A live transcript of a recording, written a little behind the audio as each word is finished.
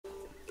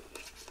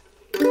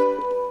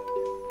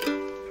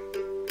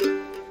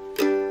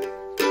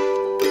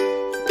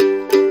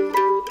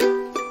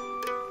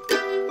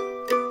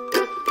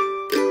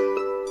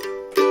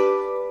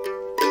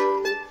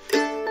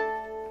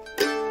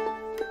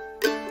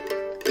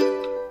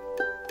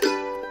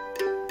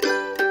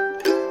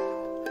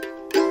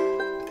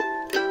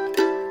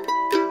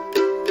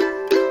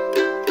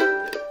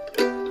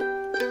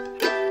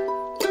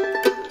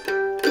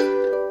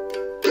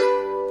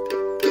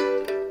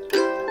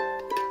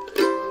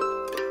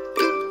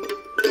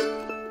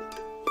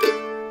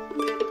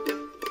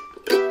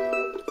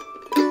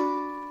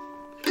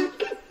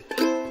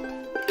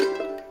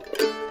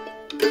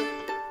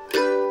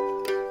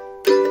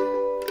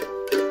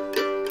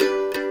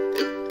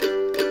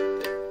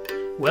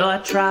Well, I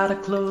try to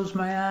close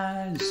my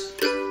eyes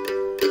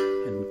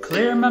and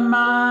clear my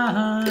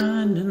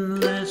mind and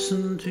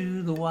listen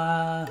to the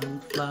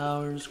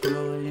wildflowers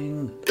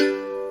growing,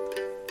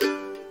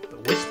 the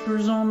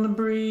whispers on the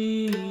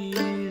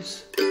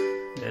breeze.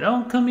 They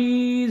don't come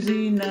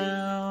easy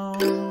now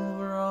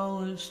over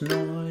all this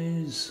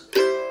noise.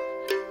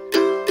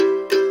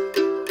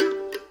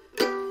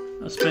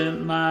 I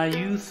spent my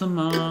youth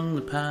among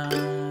the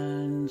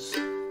pines.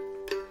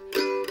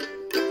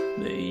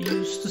 They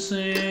used to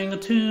sing a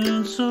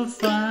tune so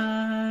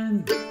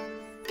fine,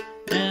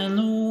 and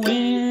the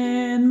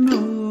wind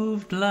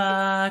moved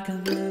like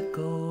an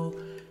echo,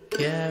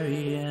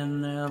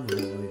 carrying their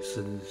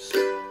voices.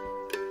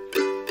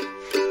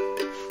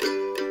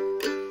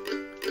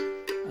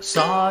 I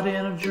saw it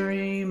in a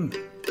dream,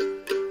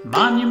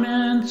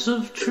 monuments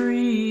of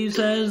trees,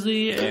 as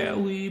the air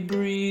we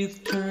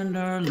breathed turned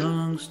our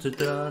lungs to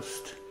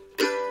dust.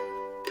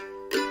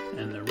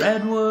 And the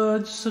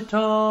redwoods so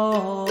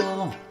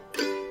tall,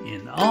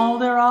 in all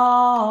their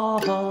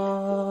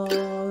awe,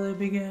 they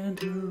began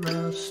to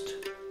rust.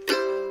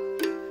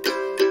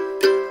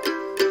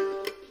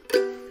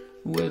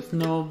 With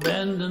no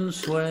bend and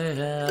sway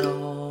at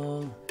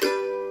all,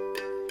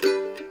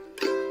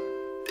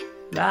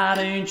 that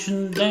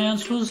ancient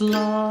dance was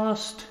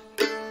lost,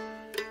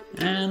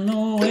 and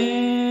the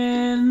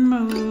wind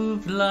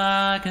moved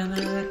like an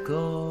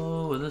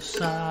echo with a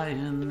sigh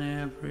in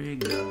every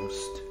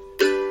gust.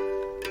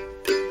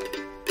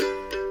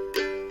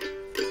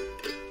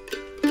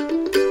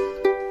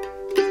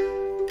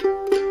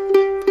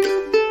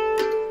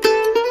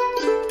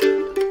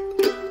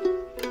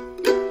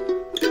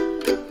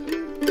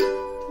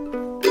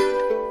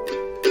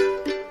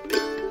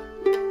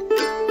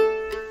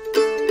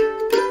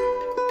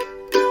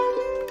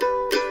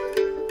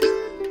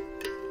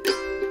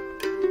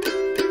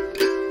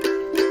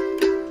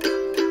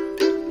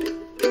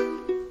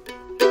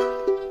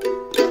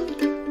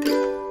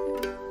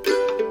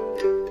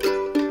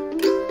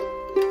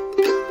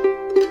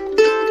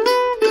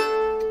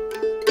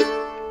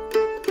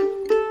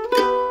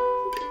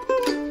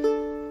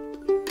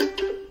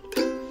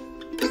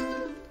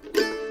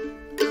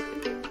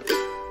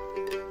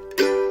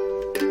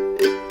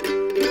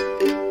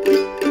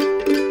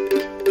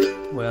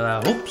 Well,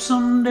 I hope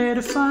someday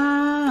to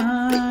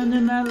find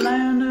in that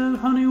land of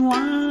honey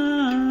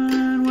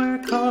wine, where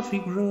coffee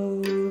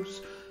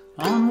grows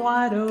on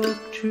white oak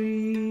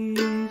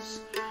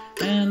trees,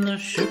 and the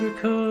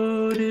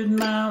sugar-coated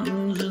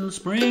mountains in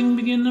spring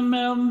begin to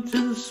melt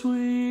into the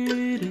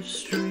sweetest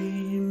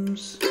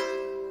streams.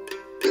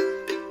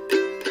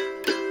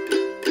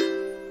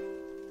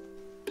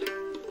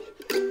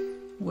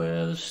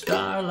 Where the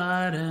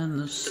starlight and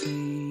the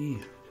sea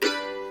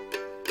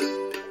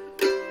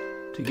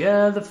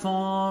together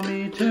form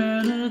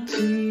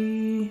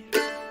eternity,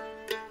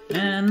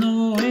 and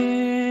the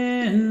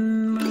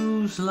wind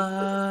moves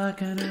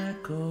like an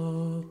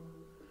echo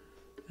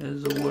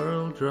as the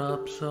world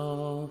drops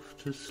off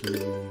to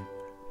sleep.